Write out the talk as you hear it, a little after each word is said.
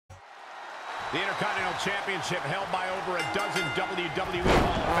The Intercontinental Championship held by over a dozen WWE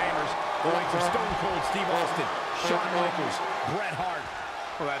Hall of Famers, the likes of Stone Cold Steve Austin, Shawn Michaels, Bret Hart.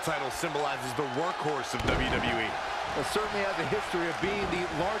 Well, that title symbolizes the workhorse of WWE. It certainly has a history of being the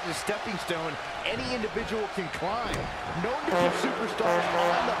largest stepping stone any individual can climb. Known to put superstars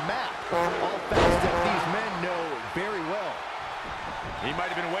on the map. All facts that these men know very well. He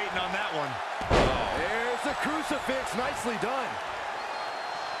might have been waiting on that one. Oh. There's the crucifix. Nicely done.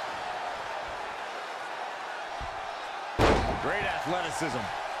 Great athleticism.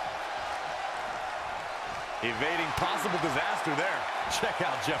 Evading possible disaster there. Check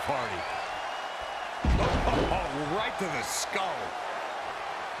out Jeff Hardy. Oh, right to the skull.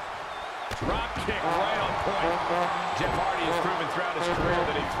 Drop kick right on point. Jeff Hardy has proven throughout his career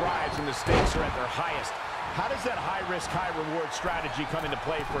that he thrives when the stakes are at their highest. How does that high-risk, high-reward strategy come into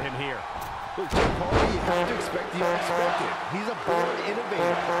play for him here? Look, Jeff Hardy, you have to expect the unexpected. He's a born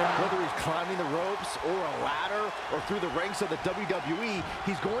innovator. Whether he's climbing the ropes or a ladder or through the ranks of the WWE,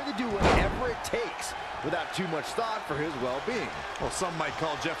 he's going to do whatever it takes without too much thought for his well-being. Well, some might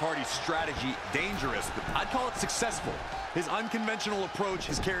call Jeff Hardy's strategy dangerous, but I'd call it successful. His unconventional approach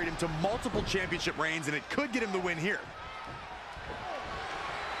has carried him to multiple championship reigns, and it could get him the win here.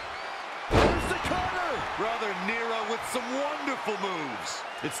 There's the cutter! Brother Nero with some wonderful moves.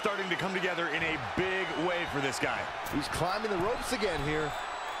 It's starting to come together in a big way for this guy. He's climbing the ropes again here.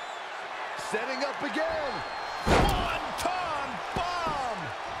 Setting up again. One-ton bomb!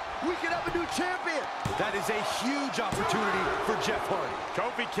 We could have a new champion. That is a huge opportunity for Jeff Hardy.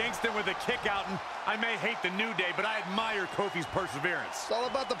 Kofi Kingston with a kick out, and I may hate the New Day, but I admire Kofi's perseverance. It's all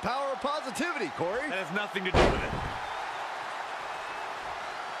about the power of positivity, Corey. That has nothing to do with it.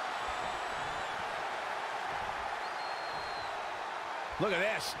 Look at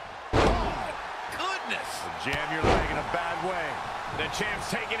this. Oh, goodness. Jam your leg in a bad way. The champ's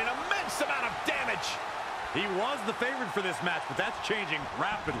taking an immense amount of damage. He was the favorite for this match, but that's changing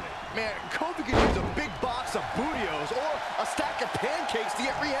rapidly. Man, Kofi could use a big box of bootios or a stack of pancakes to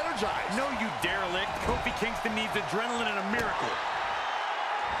get re-energized. No, you derelict. Kofi Kingston needs adrenaline and a miracle.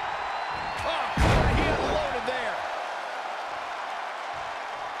 Oh, he unloaded there.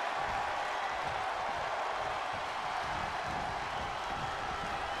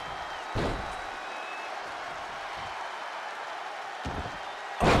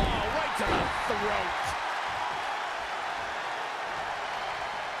 To the throat.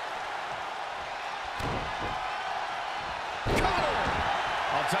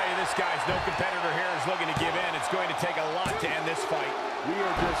 I'll tell you, this guy's no competitor here is looking to give in. It's going to take a lot to end this fight. We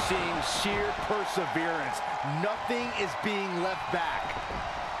are just seeing sheer perseverance. Nothing is being left back.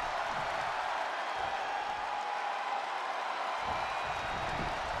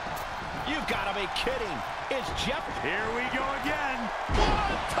 You've got to be kidding. It's Jeff. Here we go again.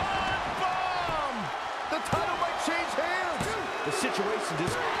 One-ton bomb! The title might change hands. The situation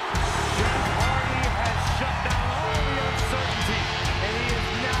just... Jeff Hardy has shut down all the uncertainty, and he is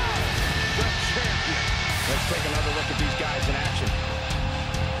now the champion. Let's take another look at these guys in action.